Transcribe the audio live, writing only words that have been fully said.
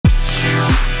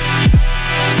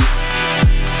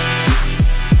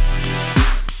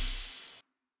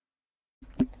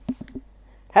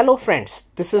Hello, friends.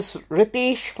 This is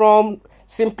Ritesh from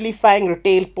Simplifying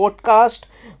Retail Podcast.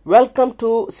 Welcome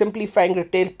to Simplifying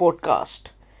Retail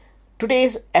Podcast.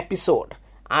 Today's episode,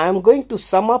 I am going to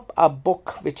sum up a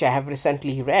book which I have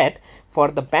recently read for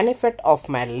the benefit of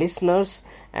my listeners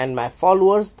and my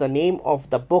followers. The name of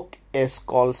the book is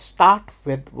called Start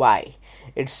With Why.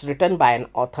 It's written by an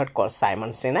author called Simon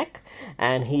Sinek,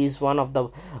 and he is one of the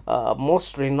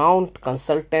most renowned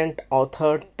consultant,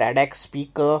 author, TEDx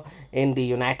speaker in the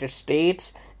United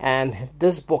States. And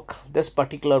this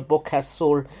particular book has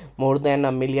sold more than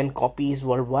 1 million copies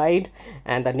worldwide.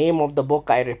 And the name of the book,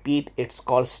 I repeat, it's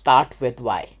called Start With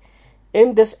Why.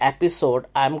 In this episode,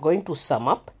 I'm going to sum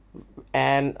up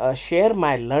and share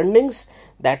my learnings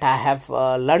that I have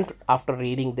learned after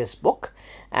reading this book.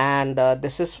 And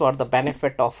this is for the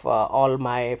benefit of all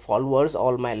my followers,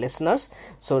 all my listeners,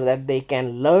 so that they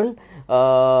can learn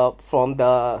from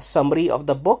the summary of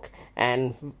the book.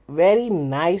 And very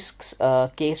nice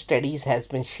case studies has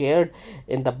been shared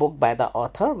in the book by the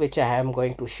author, which I am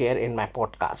going to share in my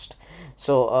podcast.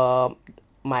 So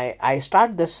I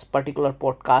start this particular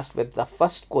podcast with the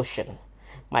first question.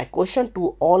 My question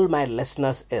to all my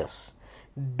listeners is,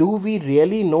 do we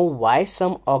really know why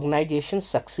some organizations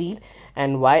succeed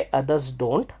and why others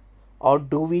don't? Or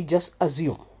do we just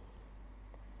assume?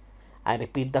 I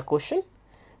repeat the question.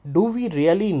 Do we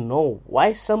really know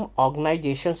why some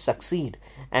organizations succeed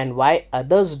and why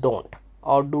others don't?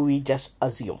 Or do we just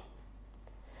assume?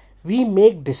 We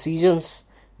make decisions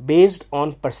based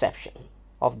on perception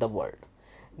of the world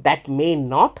that may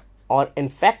not, or in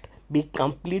fact, be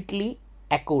completely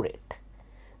accurate.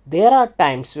 There are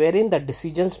times wherein the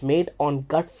decisions made on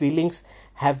gut feelings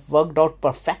have worked out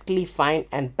perfectly fine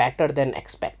and better than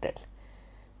expected.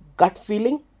 Gut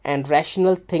feeling and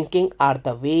rational thinking are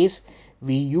the ways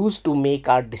we use to make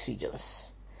our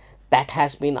decisions. That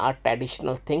has been our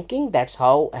traditional thinking. That's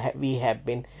how we have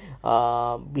been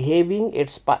behaving.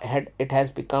 It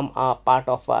has become a part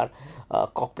of our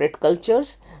corporate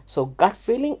cultures. So gut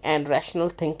feeling and rational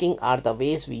thinking are the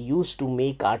ways we use to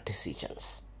make our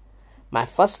decisions. My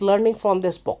first learning from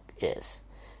this book is,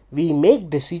 we make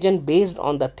decisions based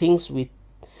on the things we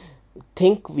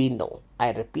think we know.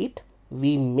 I repeat,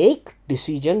 we make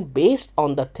decisions based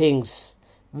on the things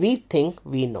we think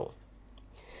we know.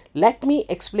 Let me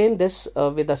explain this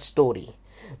with a story.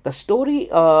 The story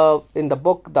in the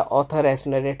book the author has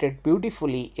narrated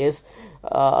beautifully is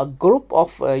a group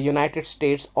of United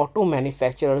States Auto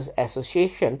Manufacturers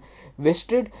Association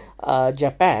visited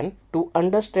Japan to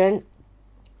understand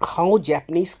how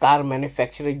Japanese car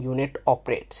manufacturing unit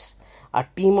operates. A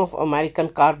team of American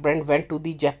car brand went to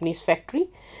the Japanese factory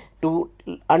to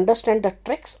understand the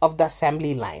tricks of the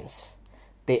assembly lines.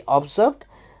 They observed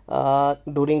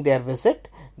during their visit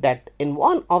that in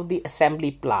one of the assembly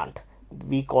plant,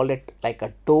 we call it like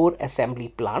a door assembly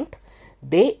plant,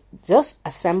 they just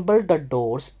assembled the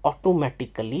doors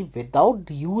automatically without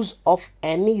the use of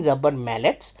any rubber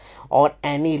mallets or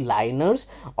any liners,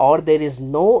 or there is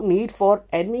no need for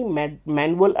any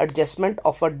manual adjustment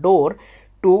of a door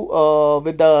to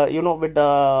with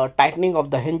the tightening of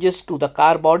the hinges to the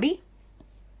car body.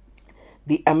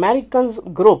 The Americans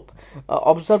group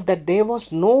observed that there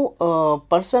was no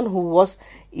person who was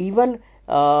even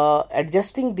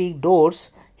adjusting the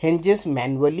doors hinges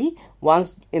manually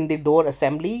once in the door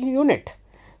assembly unit.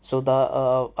 So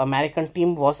the American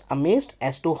team was amazed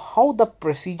as to how the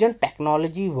precision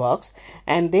technology works,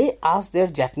 and they asked their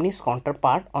Japanese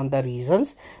counterpart on the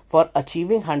reasons for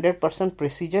achieving 100%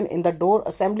 precision in the door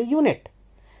assembly unit.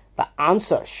 The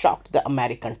answer shocked the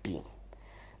American team.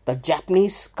 The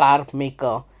Japanese car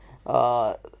maker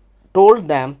told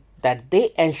them that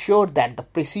they ensured that the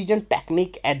precision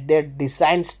technique at their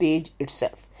design stage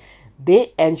itself.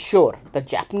 The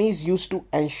Japanese used to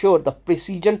ensure the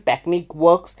precision technique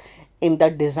works in the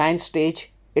design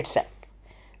stage itself.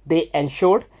 They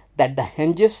ensured that the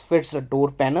hinges fits the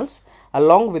door panels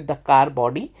along with the car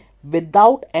body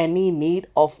without any need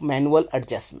of manual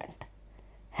adjustment.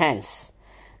 Hence,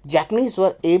 Japanese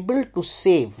were able to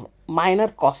save minor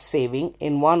cost saving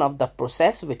in one of the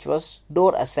process, which was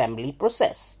door assembly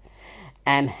process,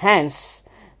 and hence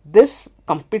this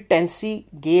competency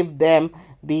gave them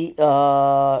the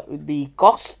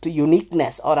cost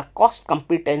uniqueness or a cost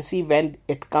competency when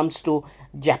it comes to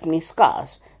Japanese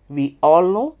cars. We all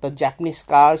know the Japanese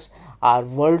cars are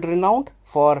world renowned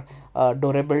for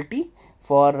durability,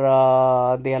 for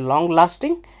their long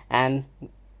lasting and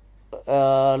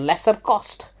lesser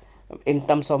cost in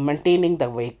terms of maintaining the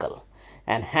vehicle,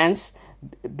 and hence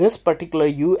this particular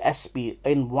USP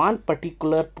in one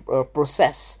particular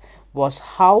process was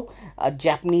how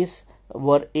Japanese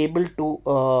were able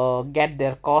to get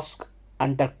their cost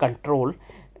under control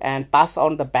and pass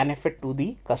on the benefit to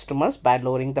the customers by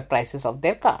lowering the prices of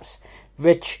their cars,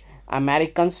 which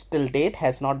Americans till date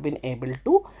has not been able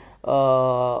to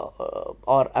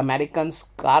or Americans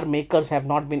car makers have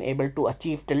not been able to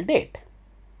achieve till date.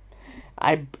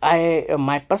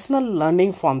 My personal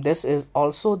learning from this is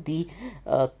also the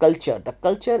culture. The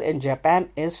culture in Japan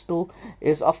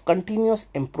is of continuous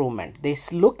improvement. They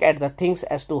look at the things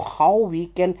as to how we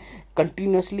can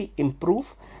continuously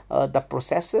improve the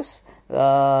processes,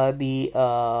 the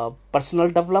personal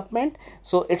development.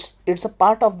 So it's a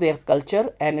part of their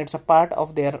culture and it's a part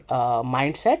of their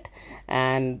mindset,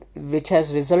 and which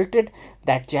has resulted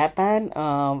that Japan,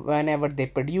 whenever they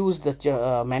produce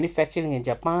the manufacturing in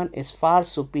Japan, is far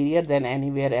superior than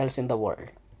anywhere else in the world.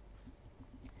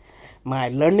 My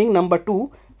learning number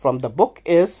 2 from the book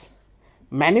is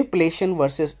manipulation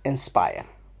versus inspire.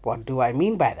 What do I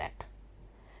mean by that?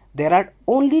 There are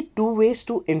only two ways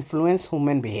to influence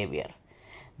human behavior.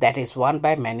 That is, one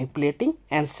by manipulating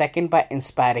and second by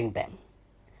inspiring them.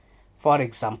 For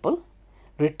example,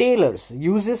 retailers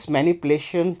uses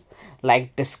manipulation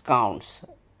like discounts,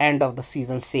 end of the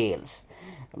season sales,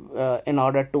 in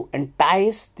order to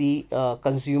entice the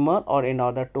consumer, or in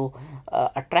order to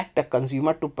attract the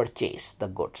consumer to purchase the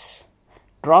goods.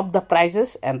 Drop the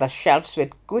prices and the shelves will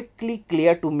quickly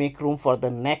clear to make room for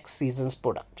the next season's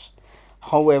products.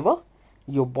 However,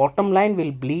 your bottom line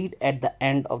will bleed at the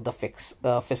end of the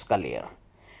fiscal year.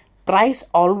 Price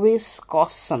always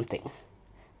costs something.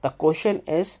 The question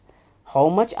is, how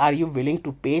much are you willing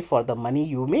to pay for the money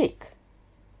you make?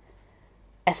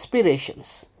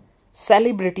 Aspirations,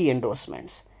 celebrity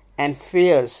endorsements, and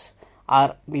fears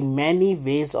are the many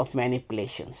ways of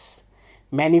manipulations.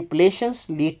 Manipulations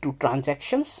lead to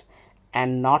transactions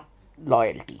and not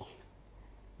loyalty.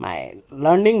 My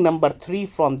learning number 3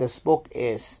 from this book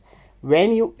is,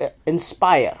 when you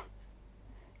inspire,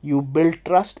 you build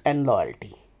trust and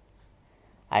loyalty.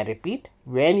 I repeat,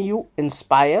 when you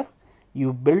inspire,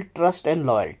 you build trust and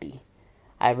loyalty.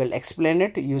 I will explain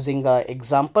it using an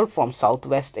example from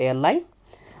Southwest Airlines.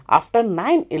 After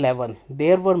 9/11,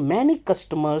 there were many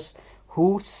customers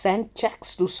who sent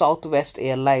checks to Southwest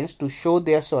Airlines to show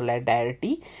their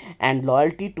solidarity and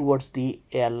loyalty towards the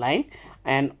airline.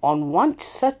 And on one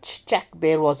such check,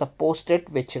 there was a post-it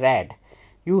which read,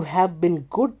 "You have been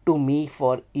good to me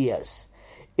for years.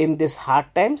 In these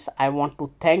hard times, I want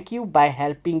to thank you by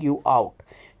helping you out.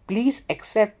 Please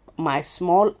accept my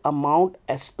small amount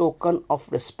as token of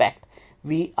respect.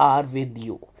 We are with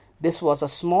you." This was a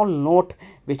small note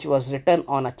which was written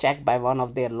on a check by one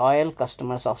of their loyal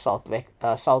customers of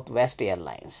Southwest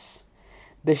Airlines.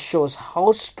 This shows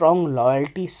how strong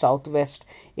loyalty Southwest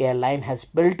Airlines has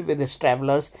built with its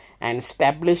travelers and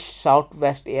established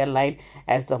Southwest Airlines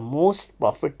as the most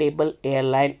profitable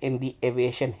airline in the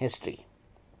aviation history.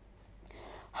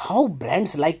 How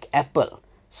brands like Apple,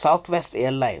 Southwest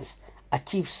Airlines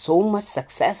achieve so much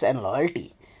success and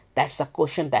loyalty? That's the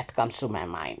question that comes to my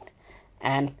mind.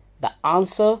 And the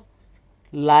answer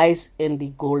lies in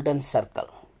the golden circle.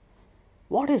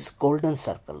 What is golden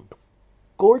circle?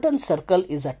 Golden circle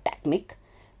is a technique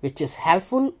which is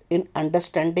helpful in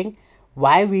understanding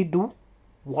why we do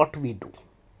what we do.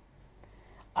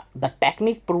 The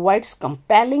technique provides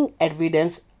compelling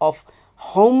evidence of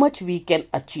how much we can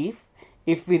achieve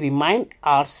if we remind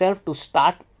ourselves to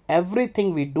start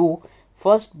everything we do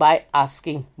first by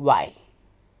asking why.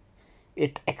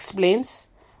 It explains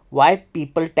why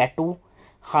people tattoo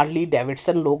Harley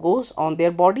Davidson logos on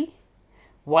their body,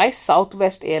 why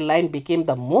Southwest Airlines became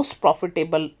the most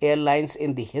profitable airlines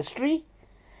in the history,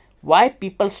 why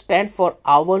people stand for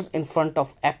hours in front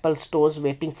of Apple stores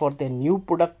waiting for their new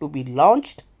product to be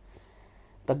launched.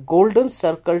 The golden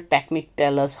circle technique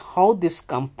tells us how these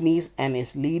companies and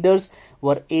its leaders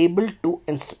were able to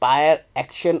inspire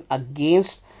action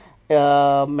against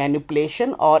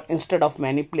manipulation, or instead of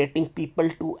manipulating people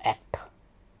to act.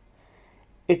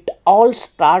 It all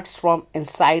starts from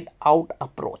inside out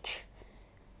approach.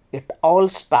 It all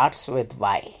starts with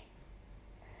why.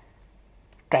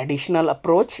 Traditional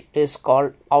approach is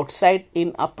called outside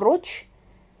in approach.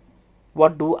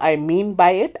 What do I mean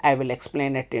by it? I will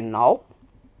explain it in now.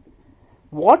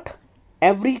 What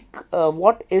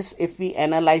is, if we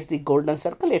analyze the golden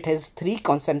circle, it has 3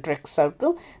 concentric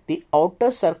circles. The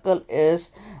outer circle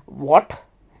is what,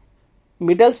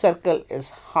 middle circle is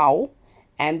how,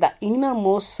 and the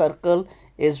innermost circle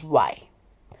is why.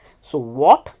 So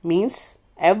what means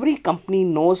every company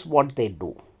knows what they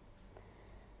do.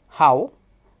 How?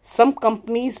 Some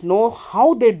companies know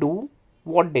how they do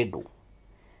what they do.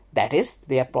 That is,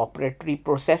 their proprietary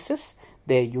processes,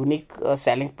 their unique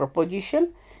selling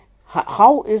proposition,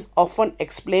 how is often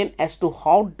explained as to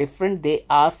how different they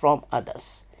are from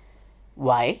others.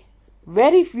 Why?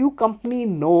 Very few companies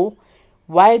know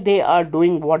why they are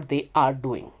doing what they are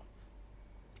doing.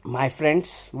 My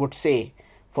friends would say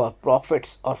for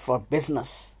profits or for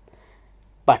business,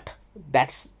 but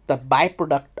that's the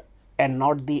byproduct and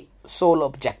not the sole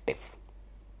objective.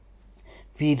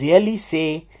 We really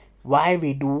say why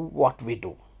we do what we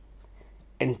do.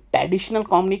 In traditional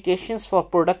communications for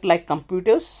product like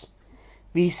computers,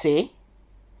 we say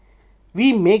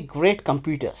we make great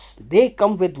computers. They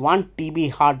come with 1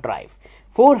 TB hard drive,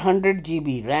 400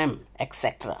 GB RAM,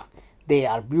 etc. They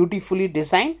are beautifully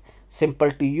designed,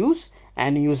 simple to use,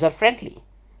 and user friendly.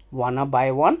 Wanna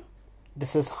buy one?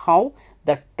 This is how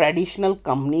the traditional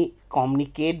company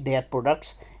communicate their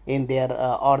products in their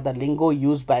or the lingo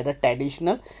used by the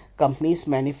traditional companies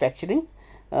manufacturing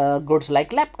goods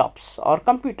like laptops or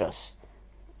computers.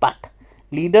 But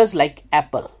leaders like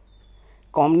Apple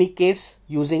communicates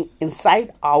using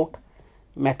inside out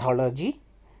methodology,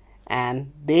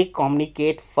 and they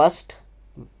communicate first.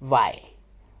 Why?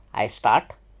 I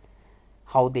start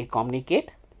how they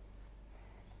communicate.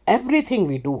 Everything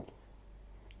we do,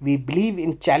 we believe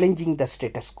in challenging the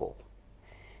status quo.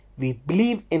 We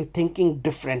believe in thinking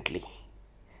differently.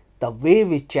 The way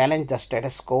we challenge the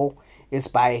status quo is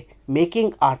by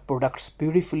making our products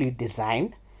beautifully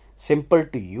designed, simple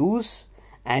to use,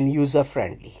 and user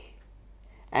friendly.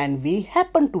 And we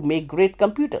happen to make great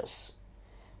computers.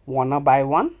 Wanna buy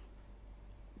one?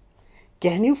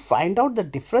 Can you find out the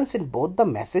difference in both the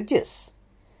messages?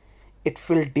 It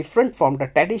feels different from the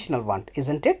traditional one,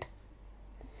 isn't it?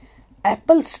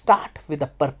 Apple start with a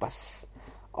purpose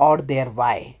or their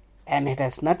why, and it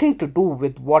has nothing to do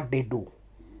with what they do,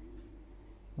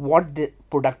 what the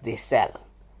product they sell.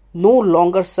 No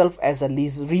longer serve as a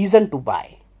reason to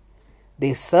buy.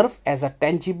 They serve as a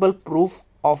tangible proof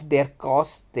of their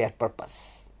cause, their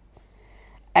purpose.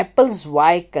 Apple's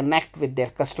why connect with their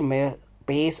customer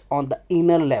base on the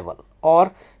inner level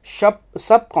or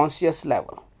subconscious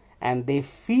level, and they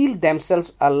feel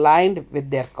themselves aligned with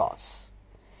their cause.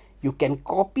 You can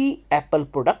copy Apple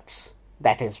products,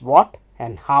 that is what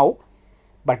and how,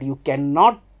 but you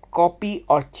cannot copy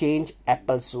or change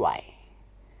Apple's why.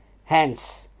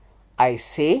 Hence, I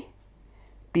say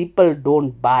people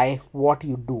don't buy what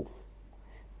you do.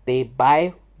 They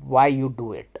buy why you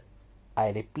do it.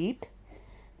 I repeat,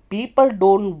 people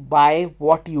don't buy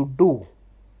what you do.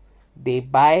 They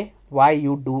buy why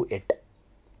you do it.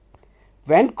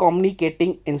 When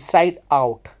communicating inside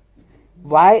out,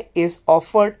 why is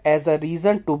offered as a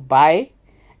reason to buy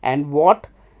and what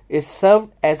is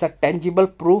served as a tangible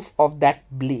proof of that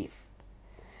belief.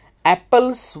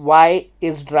 Apple's why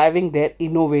is driving their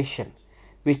innovation,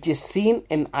 which is seen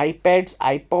in iPads,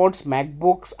 iPods,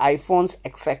 MacBooks, iPhones,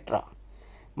 etc.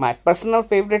 My personal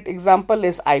favorite example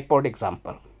is iPod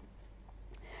example.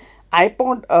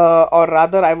 iPod, or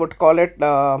rather I would call it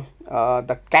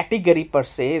the category per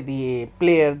se, the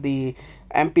player, the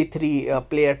MP3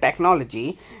 player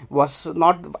technology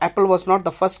Apple was not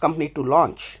the first company to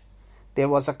launch. There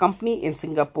was a company in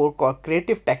Singapore called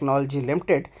Creative Technology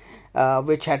Limited,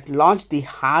 which had launched the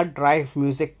hard drive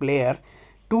music player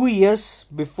 2 years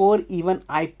before even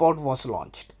iPod was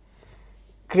launched.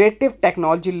 Creative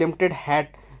Technology Limited had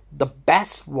the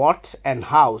best what's and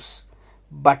hows,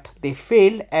 but they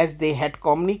failed as they had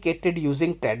communicated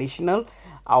using traditional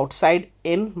outside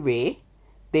in way.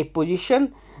 They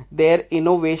positioned their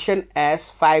innovation as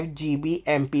 5 GB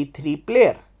MP3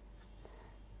 player.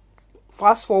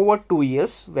 Fast forward 2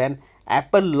 years when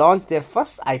Apple launched their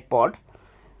first iPod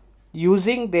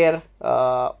using their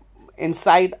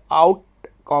inside out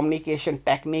communication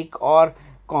technique or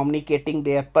communicating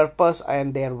their purpose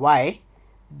and their why.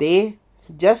 They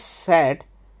just said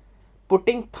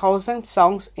putting 1,000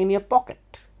 songs in your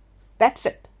pocket. That's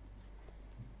it.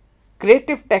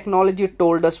 Creative Technology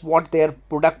told us what their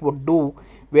product would do,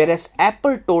 whereas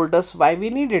Apple told us why we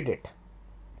needed it.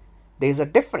 There is a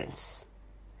difference,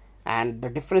 and the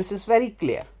difference is very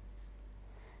clear.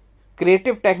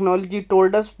 Creative Technology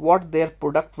told us what their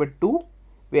product would do,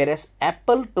 whereas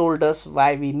Apple told us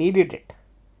why we needed it.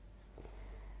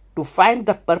 To find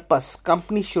the purpose,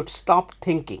 companies should stop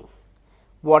thinking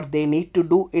what they need to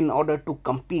do in order to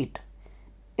compete.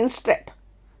 Instead,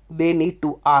 they need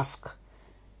to ask,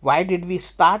 why did we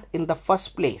start in the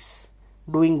first place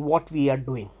doing what we are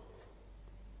doing?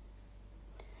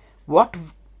 What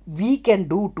we can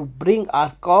do to bring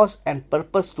our cause and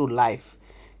purpose to life,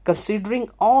 considering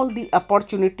all the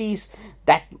opportunities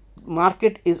that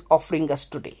market is offering us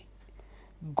today.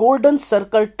 Golden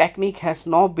circle technique has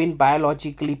now been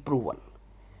biologically proven.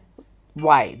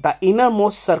 Why? The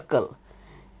innermost circle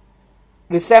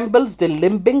resembles the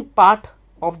limbic part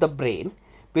of the brain,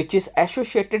 which is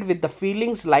associated with the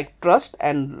feelings like trust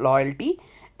and loyalty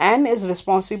and is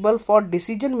responsible for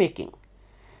decision making.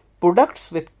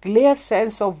 Products with clear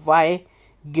sense of why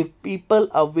give people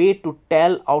a way to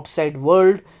tell outside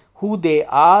world who they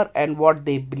are and what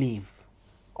they believe.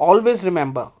 Always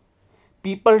remember,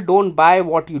 people don't buy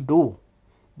what you do,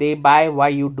 they buy why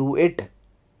you do it.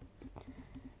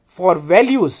 For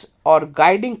values or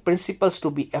guiding principles to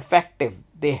be effective,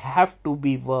 they have to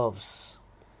be verbs.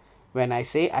 When I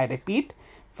repeat,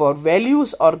 for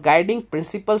values or guiding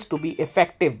principles to be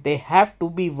effective, they have to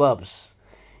be verbs.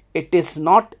 It is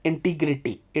not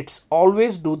integrity. It's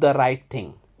always do the right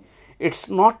thing. It's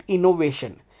not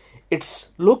innovation. It's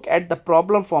look at the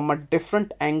problem from a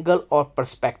different angle or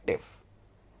perspective.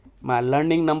 My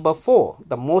learning number 4,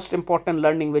 the most important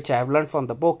learning which I have learned from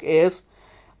the book is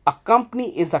a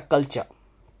company is a culture.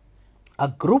 A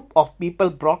group of people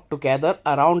brought together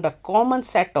around a common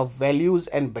set of values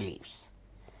and beliefs.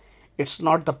 It's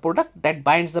not the product that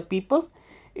binds the people.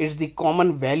 It's the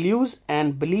common values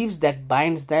and beliefs that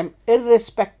binds them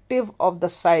irrespective of the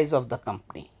size of the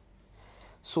company.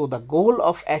 So the goal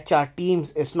of HR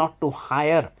teams is not to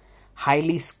hire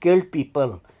highly skilled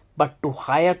people, but to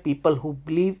hire people who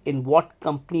believe in what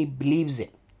company believes in.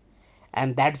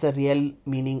 And that's the real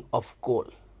meaning of goal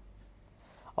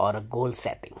or a goal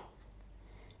setting.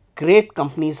 Great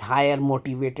companies hire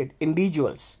motivated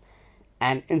individuals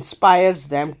and inspires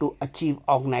them to achieve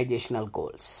organizational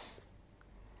goals.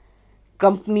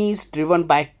 Companies driven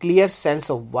by clear sense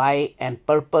of why and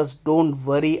purpose don't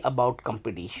worry about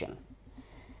competition.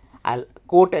 I'll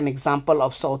quote an example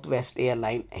of Southwest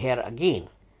Airlines here again.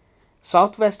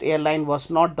 Southwest Airlines was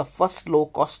not the first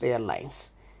low-cost airlines.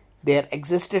 There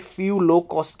existed few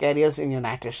low-cost carriers in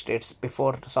United States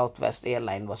before Southwest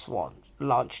Airlines was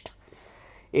launched.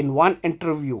 In one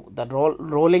interview, the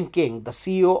Rolling King, the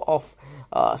CEO of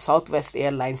Southwest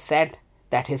Airlines, said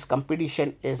that his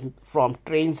competition is from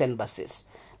trains and buses,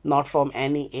 not from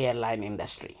any airline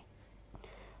industry.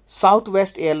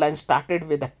 Southwest Airlines started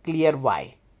with a clear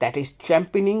why, that is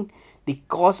championing the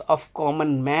cause of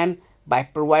common man by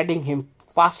providing him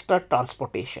faster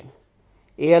transportation.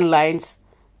 Airlines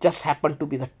just happened to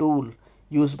be the tool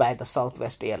used by the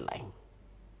Southwest Airlines.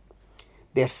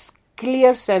 Their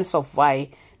clear sense of why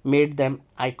made them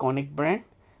iconic brand,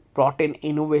 brought in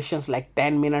innovations like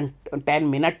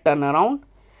 10-minute turnaround.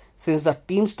 Since the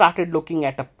team started looking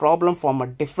at a problem from a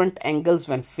different angles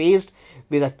when faced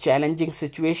with a challenging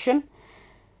situation,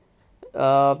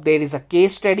 there is a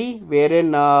case study wherein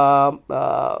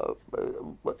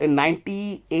in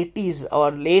 1980s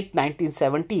or late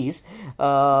 1970s,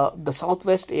 the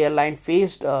Southwest Airlines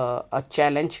faced a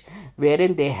challenge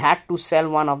wherein they had to sell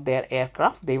one of their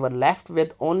aircraft. They were left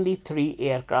with only 3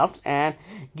 aircrafts, and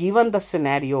given the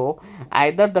scenario,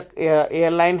 either the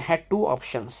airline had 2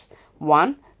 options.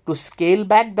 One, to scale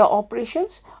back the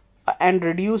operations and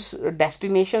reduce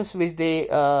destinations which they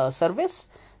service.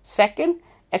 Second,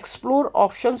 explore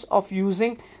options of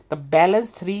using the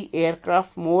balanced 3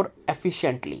 aircraft more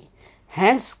efficiently.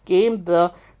 Hence came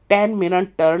the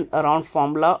 10-minute turnaround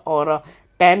formula or a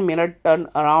 10-minute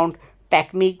turnaround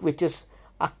technique, which is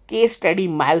a case study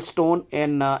milestone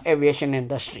in aviation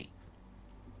industry.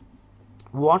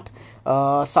 What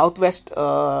Southwest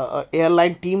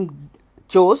airline team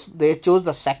chose? They chose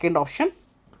the second option,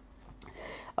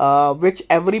 which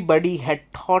everybody had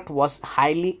thought was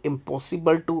highly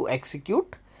impossible to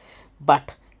execute,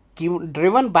 but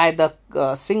driven by the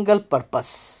single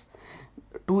purpose,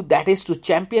 that is to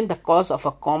champion the cause of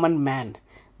a common man.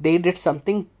 They did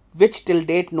something which till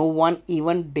date no one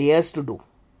even dares to do.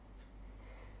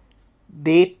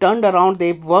 They turned around,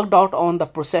 they worked out on the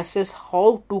processes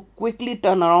how to quickly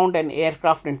turn around an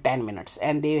aircraft in 10 minutes,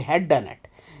 and they had done it,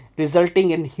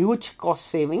 resulting in huge cost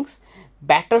savings,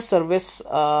 better service,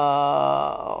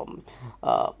 better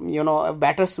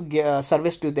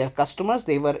service to their customers.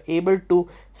 They were able to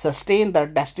sustain the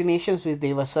destinations which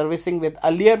they were servicing with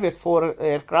earlier with 4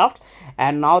 aircraft,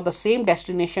 and now the same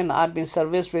destination are being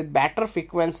serviced with better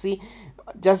frequency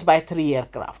just by 3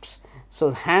 aircrafts. So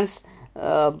hence,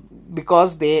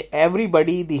 because the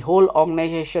whole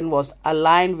organization was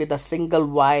aligned with a single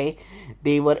why,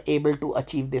 they were able to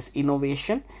achieve this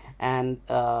innovation, and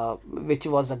which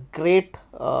was a great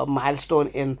milestone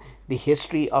in the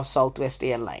history of Southwest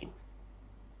Airlines.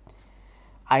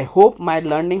 I hope my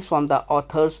learnings from the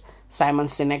author's Simon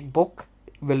Sinek book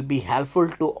will be helpful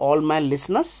to all my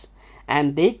listeners,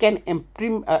 and they can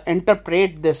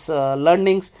interpret this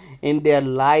learnings in their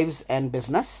lives and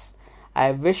business.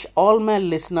 I wish all my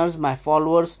listeners, my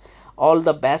followers, all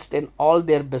the best in all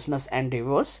their business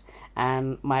endeavors.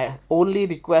 And my only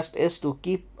request is to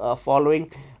keep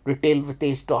following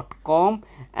retailvitesh.com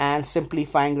and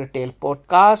Simplifying Retail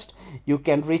Podcast. You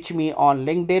can reach me on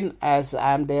LinkedIn as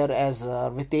I'm there as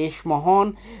Vitesh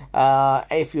Mohan.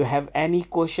 If you have any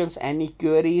questions, any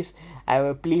queries,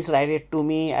 please write it to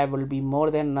me. I will be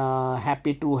more than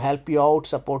happy to help you out,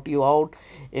 support you out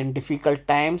in difficult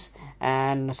times.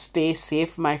 And stay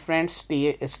safe, my friends.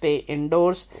 Stay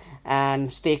indoors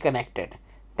and stay connected.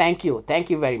 Thank you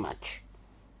very much.